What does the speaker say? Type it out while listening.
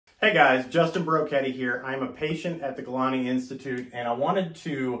Hey guys, Justin Brochetti here. I'm a patient at the Gulani Institute and I wanted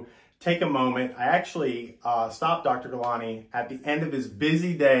to take a moment. I actually stopped Dr. Gulani at the end of his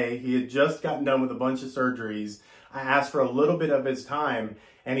busy day. He had just gotten done with a bunch of surgeries. I asked for a little bit of his time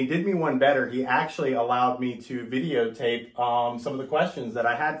and he did me one better. He actually allowed me to videotape some of the questions that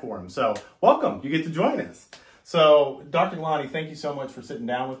I had for him. So welcome, you get to join us. So, Dr. Gulani, thank you so much for sitting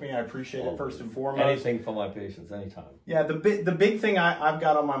down with me. I appreciate it first and foremost. Anything for my patients, anytime. Yeah, the big thing I've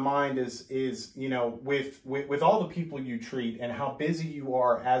got on my mind is you know, with all the people you treat and how busy you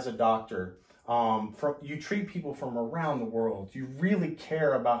are as a doctor, you treat people from around the world. You really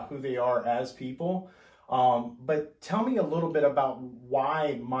care about who they are as people. But tell me a little bit about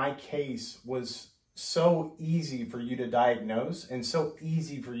why my case was so easy for you to diagnose and so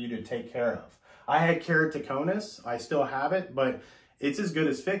easy for you to take care of. I had keratoconus, I still have it, but it's as good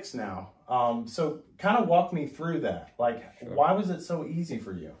as fixed now. So kind of walk me through that. Like, sure. Why was it so easy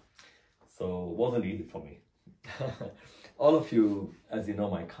for you? So it wasn't easy for me. All of you, as you know,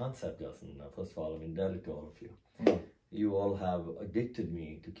 my concept, Justin, first of all, I'm indebted to all of you. Mm-hmm. You all have addicted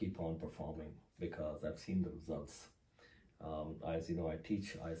me to keep on performing because I've seen the results. As you know, I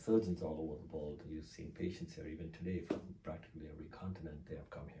teach eye surgeons all over the world. You've seen patients here even today from practically every continent. They have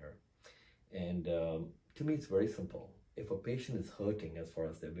come here. And to me, it's very simple. If a patient is hurting as far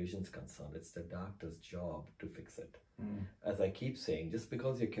as their vision is concerned, it's the doctor's job to fix it. Mm. As I keep saying, just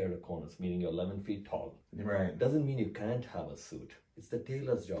because you're keratoconus, meaning you're 11 feet tall, right, doesn't mean you can't have a suit. It's the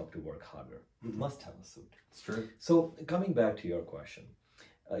tailor's job to work harder. You must have a suit. It's true. So coming back to your question,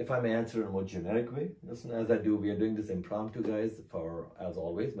 if I may answer in a more generic way, listen, as I do, we are doing this impromptu, guys, as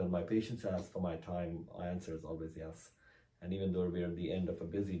always. When my patients ask for my time, my answer is always yes. And even though we're at the end of a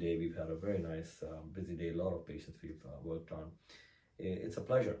busy day, we've had a very nice busy day, a lot of patients we've worked on. It's a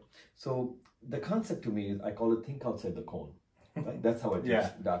pleasure. So the concept to me is, I call it think outside the cone. Right? That's how I teach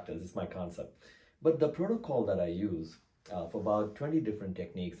doctors, it's my concept. But the protocol that I use for about 20 different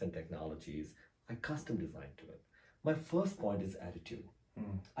techniques and technologies, I custom designed to it. My first point is attitude.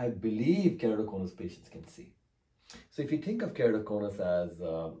 I believe keratoconus patients can see. So if you think of keratoconus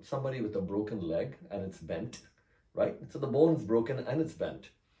as somebody with a broken leg and it's bent, right? So the bone is broken and it's bent.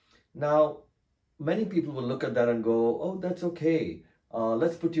 Now, many people will look at that and go, oh, that's okay.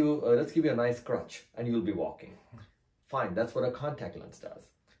 Let's give you a nice crutch and you'll be walking. Fine, that's what a contact lens does.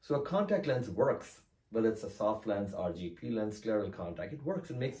 So a contact lens works, whether it's a soft lens, RGP lens, scleral contact, it works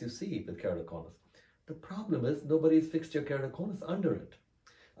and makes you see with keratoconus. The problem is nobody's fixed your keratoconus under it.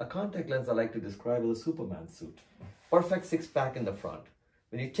 A contact lens I like to describe as a Superman suit. Perfect six-pack in the front.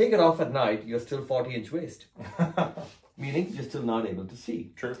 When you take it off at night, you're still 40-inch waist, meaning you're still not able to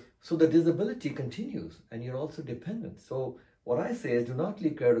see. True. So the disability continues and you're also dependent. So what I say is do not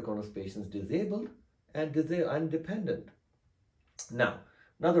leave keratoconus patients disabled and dependent. Now,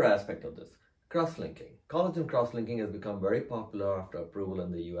 another aspect of this, crosslinking. Collagen crosslinking has become very popular after approval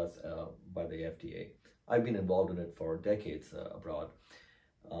in the US by the FDA. I've been involved in it for decades abroad.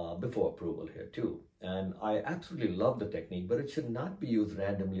 Before approval here too. And I absolutely love the technique, but it should not be used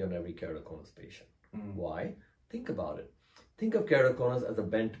randomly on every keratoconus patient. Why? Think about it. Think of keratoconus as a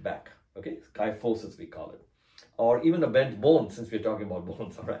bent back, okay? Kyphosis we call it. Or even a bent bone, since we're talking about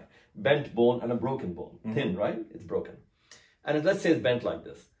bones, all right? Bent bone and a broken bone. Thin, right? It's broken. And let's say it's bent like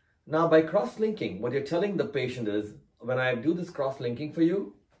this. Now by cross-linking, what you're telling the patient is, when I do this cross-linking for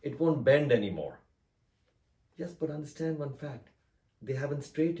you, it won't bend anymore. Yes, but understand one fact. They haven't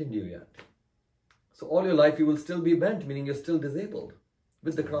straightened you yet. So all your life you will still be bent, meaning you're still disabled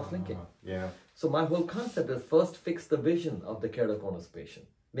with the cross-linking. Yeah. So my whole concept is first fix the vision of the keratoconus patient.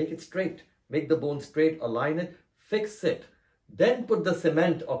 Make it straight. Make the bone straight, align it, fix it. Then put the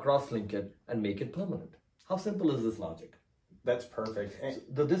cement or cross-link it and make it permanent. How simple is this logic? That's perfect.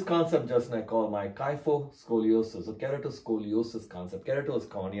 So this concept, Justin, I call my kyphoscoliosis or keratoscoliosis concept. Kerato is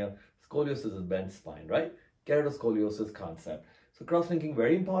cornea, scoliosis is bent spine, right? Keratoscoliosis concept. So cross-linking,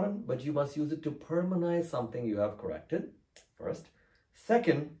 very important, but you must use it to permanentize something you have corrected, first.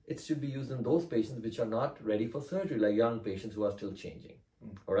 Second, it should be used in those patients which are not ready for surgery, like young patients who are still changing,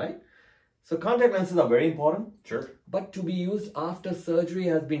 all right? So contact lenses are very important, sure, but to be used after surgery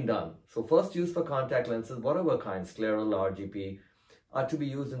has been done. So first use for contact lenses, whatever kind, scleral, RGP, are to be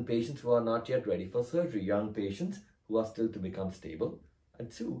used in patients who are not yet ready for surgery, young patients who are still to become stable. And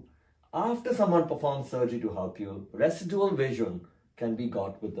two, after someone performs surgery to help you, residual vision can be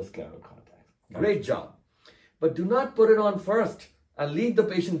got with the scleral contact. Great job. But do not put it on first and leave the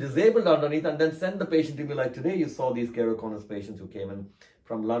patient disabled underneath and then send the patient to me like today. You saw these keratoconus patients who came in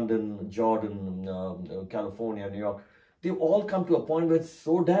from London, Jordan, California, New York. They've all come to a point where it's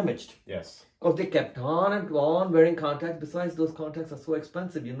so damaged. Yes. Because they kept on and on wearing contacts. Besides, those contacts are so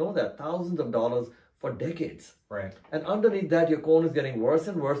expensive. You know that, thousands of dollars for decades. Right. And underneath that, your cone is getting worse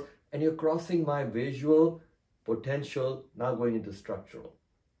and worse, and you're crossing my visual potential, now going into structural.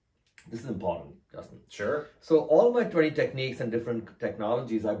 This is important, Justin. Sure. So all my 20 techniques and different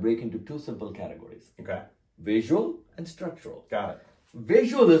technologies, I break into two simple categories. Okay. Visual and structural. Got it.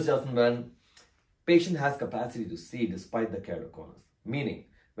 Visual is just when patient has capacity to see despite the keratoconus. Meaning,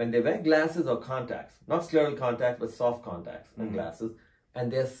 when they wear glasses or contacts, not scleral contacts, but soft contacts and glasses,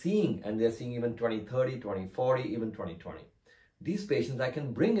 and they're seeing even 20/30, 20/40, even 20/20. These patients I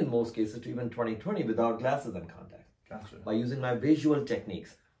can bring in most cases to even 20/20 without glasses and contacts. Gotcha. By using my visual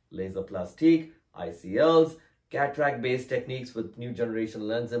techniques, LaZrPlastique, ICLs, cataract-based techniques with new generation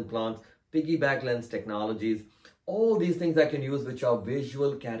lens implants, piggyback lens technologies, all these things I can use which are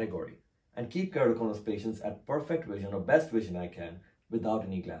visual category and keep keratoconus patients at perfect vision or best vision I can without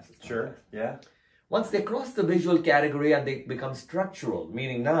any glasses. Sure, yeah. Once they cross the visual category and they become structural,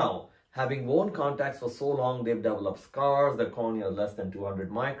 meaning now, having worn contacts for so long, they've developed scars, the cornea is less than 200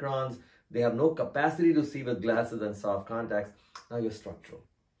 microns, they have no capacity to see with glasses and soft contacts, now you're structural.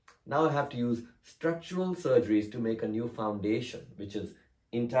 Now I have to use structural surgeries to make a new foundation, which is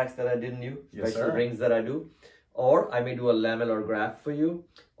intacs that I didn't do, special rings that I do, or I may do a lamellar graft for you,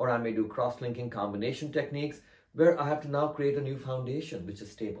 or I may do cross-linking combination techniques where I have to now create a new foundation, which is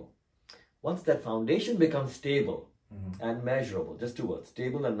stable. Once that foundation becomes stable and measurable, just two words,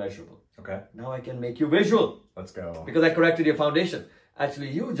 stable and measurable. Okay. Now I can make you visual. Let's go. Because I corrected your foundation. Actually,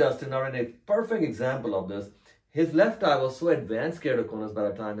 you, Justin, are in a perfect example of this. His left eye was so advanced keratoconus by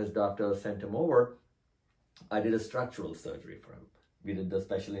the time his doctor sent him over, I did a structural surgery for him. We did the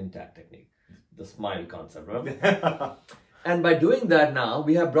special intact technique, the smile concept, remember? And by doing that now,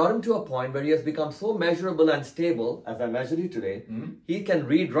 we have brought him to a point where he has become so measurable and stable, as I measured you today, he can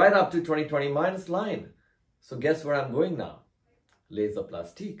read right up to 20/20 minus line. So guess where I'm going now?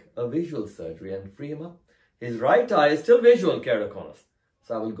 LaZrPlastique, a visual surgery, and free him up. His right eye is still visual keratoconus.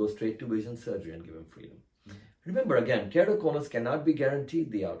 So I will go straight to vision surgery and give him freedom. Remember again, keratoconus cannot be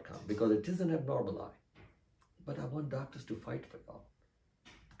guaranteed the outcome because it is an abnormal eye. But I want doctors to fight for y'all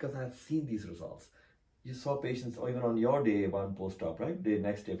because I have seen these results. You saw patients even on your day one post-op, right? The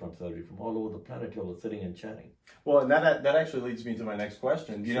next day from surgery from all over the planet, you were sitting and chatting. Well, and that actually leads me to my next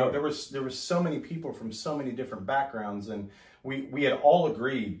question. You know, there was so many people from so many different backgrounds, and we had all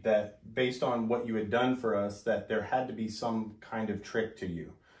agreed that based on what you had done for us, that there had to be some kind of trick to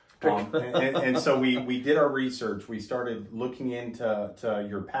you. And so we did our research. We started looking into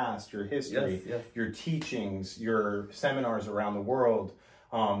your past, your history, your teachings, your seminars around the world.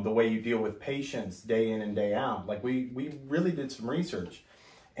 The way you deal with patients day in and day out. Like we really did some research,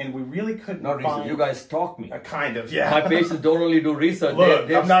 and we really couldn't find... You guys stalk me. Kind of, yeah. My patients don't only do research. Look,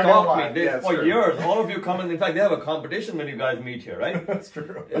 they've I'm not stalked me for true. years. All of you come in fact, they have a competition when you guys meet here, right? That's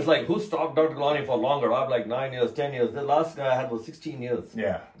true. It's like, who stalked Dr. Gulani for longer? I'm like 9 years, 10 years. The last guy I had was 16 years.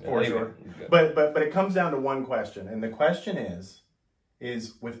 Yeah, for sure. But it comes down to one question, and the question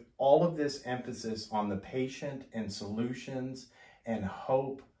is with all of this emphasis on the patient and solutions and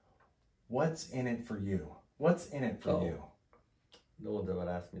hope, what's in it for you? What's in it for you? No one's ever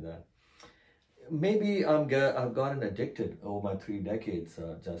asked me that. Maybe I've gotten addicted over my 3 decades,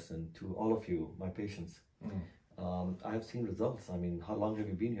 Justin, to all of you, my patients. I have seen results. I mean, how long have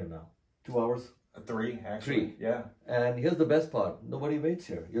you been here now? 2 hours? 3, actually. 3. Yeah. And here's the best part. Nobody waits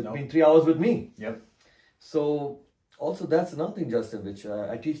here. You've been 3 hours with me. Yep. So also that's another thing, Justin, which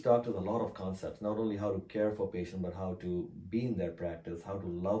I teach doctors a lot of concepts, not only how to care for patients, but how to be in their practice, how to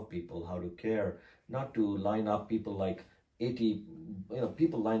love people, how to care, not to line up people like 80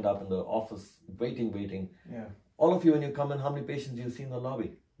 people lined up in the office waiting. Yeah. All of you, when you come in, how many patients do you see in the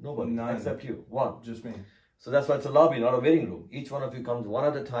lobby? Nobody. None. Except you. 1. Just me. So that's why it's a lobby, not a waiting room. Each one of you comes one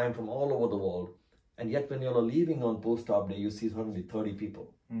at a time from all over the world. And yet when you're leaving on post-op day, you see suddenly 30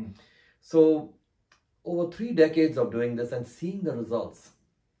 people. So over 3 decades of doing this and seeing the results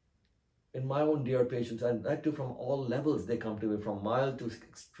in my own dear patients, and that too from all levels, they come to me from mild to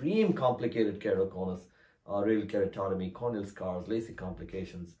extreme complicated keratoconus, real keratotomy, corneal scars, Lasik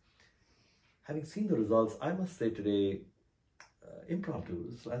complications. Having seen the results, I must say today, impromptu,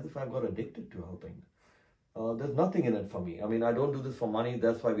 it's as if I've got addicted to helping. There's nothing in it for me. I mean, I don't do this for money.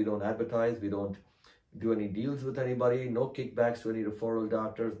 That's why we don't advertise. We don't do any deals with anybody. No kickbacks to any referral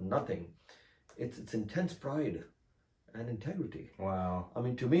doctors. Nothing. It's intense pride and integrity. Wow. I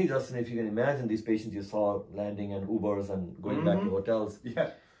mean, to me, Justin, if you can imagine these patients you saw landing in Ubers and going back to hotels. Yeah.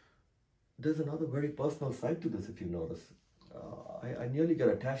 There's another very personal side to this, if you notice. I nearly get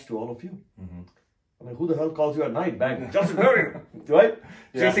attached to all of you. I mean, who the hell calls you at night back? Justin, hurry! right?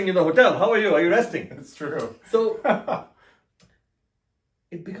 Yeah. Chasing you in the hotel. How are you? Are you resting? It's true. So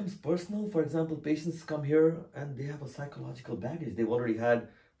it becomes personal. For example, patients come here and they have a psychological baggage. They've already had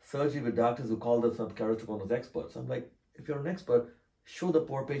surgery with doctors who call themselves Keratoconus experts. I'm like, if you're an expert, show the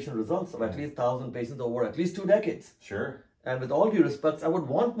poor patient results of at least 1,000 patients over at least 2 decades. Sure. And with all due respect, I would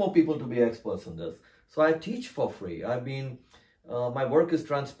want more people to be experts in this. So I teach for free. I mean, my work is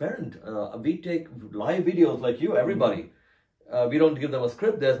transparent. We take live videos like you, everybody. We don't give them a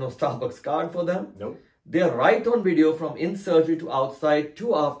script. There's no Starbucks card for them. Nope. They're right on video from in surgery to outside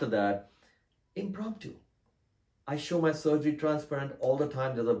to after that. Impromptu. I show my surgery transparent all the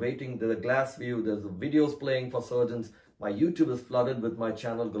time. There's a glass view. There's videos playing for surgeons. My YouTube is flooded with my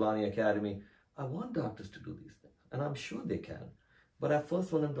channel, Gulani Academy. I want doctors to do these things, and I'm sure they can. But I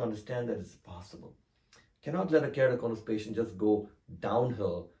first want them to understand that it's possible. Cannot let a keratoconus patient just go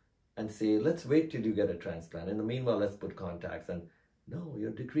downhill and say, let's wait till you get a transplant. In the meanwhile, let's put contacts. And no, you're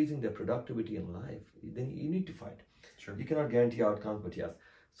decreasing their productivity in life. Then you need to fight. Sure. You cannot guarantee outcomes, but yes.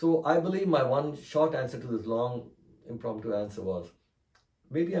 So I believe my one short answer to this long impromptu answer was,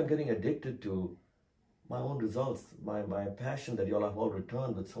 maybe I'm getting addicted to my own results, my passion that y'all have all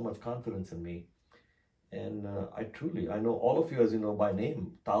returned with so much confidence in me. And I know all of you, as you know, by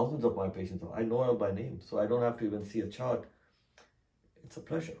name. Thousands of my patients, I know all by name. So I don't have to even see a chart. It's a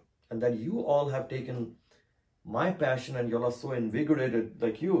pleasure. And that you all have taken my passion and y'all are so invigorated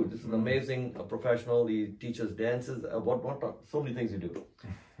like you. This is an amazing professional. He teaches dances, so many things you do.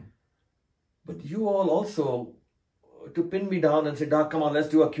 But you all also, to pin me down and say, Doc, come on, let's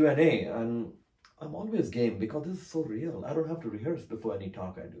do a Q&A. And I'm always game because this is so real. I don't have to rehearse before any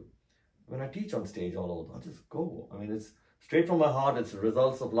talk I do. When I teach on stage all over, I'll just go. I mean, it's straight from my heart. It's the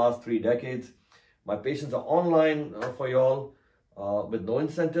results of last 3 decades. My patients are online for y'all with no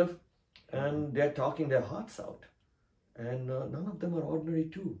incentive. And they're talking their hearts out. And none of them are ordinary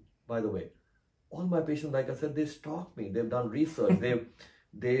too, by the way. All my patients, like I said, they stalk me. They've done research.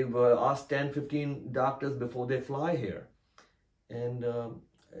 They've asked 10, 15 doctors before they fly here. And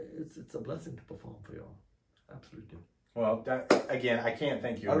it's a blessing to perform for y'all. Absolutely. Well, again, I can't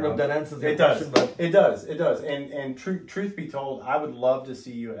thank you. I don't know if that answers your question. But It does. And truth be told, I would love to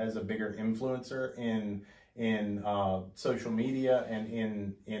see you as a bigger influencer in social media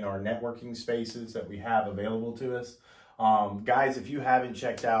and in our networking spaces that we have available to us. Guys, if you haven't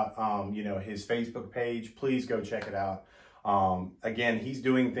checked out his Facebook page, please go check it out. Again, he's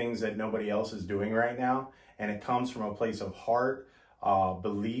doing things that nobody else is doing right now, and it comes from a place of heart,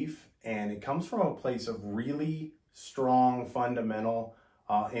 belief, and it comes from a place of really strong fundamental,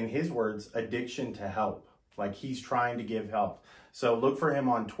 in his words, addiction to help. Like, he's trying to give help. So look for him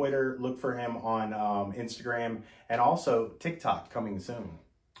on Twitter, look for him on Instagram, and also TikTok coming soon.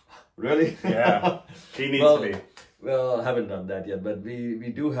 Really? Yeah, he needs to be. Well, I haven't done that yet, but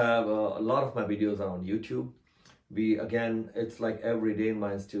we do have a lot of my videos are on YouTube. It's like every day in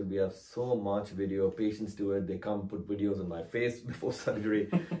my institute, we have so much video. Patients do it. They come put videos on my face before surgery.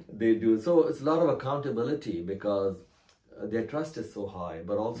 They do. So it's a lot of accountability because their trust is so high,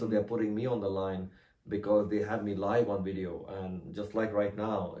 but also they're putting me on the line because they have me live on video, and just like right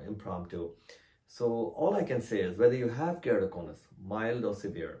now, impromptu. So all I can say is, whether you have keratoconus, mild or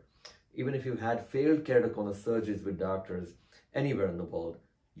severe, even if you've had failed keratoconus surgeries with doctors anywhere in the world,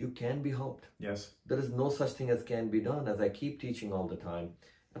 you can be helped. Yes. There is no such thing as can be done, as I keep teaching all the time.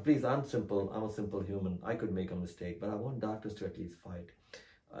 And please, I'm a simple human. I could make a mistake, but I want doctors to at least fight.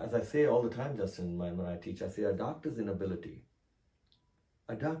 As I say all the time, Justin, when I teach, I say a doctor's inability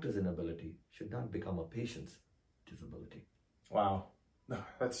should not become a patient's disability. Wow.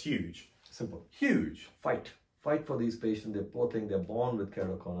 That's huge. Simple. Huge. Fight for these patients. They're poor thing. They're born with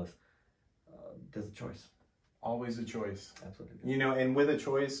keratoconus. There's a choice. Always a choice. Absolutely. And with a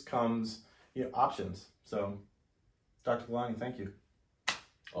choice comes options. So, Dr. Gulani, thank you.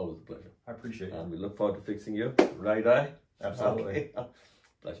 Always a pleasure. I appreciate it. And we look forward to fixing you. Right eye? Absolutely. Okay.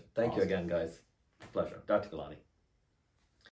 Pleasure. Thank you again, guys. Pleasure. Dr. Gulani.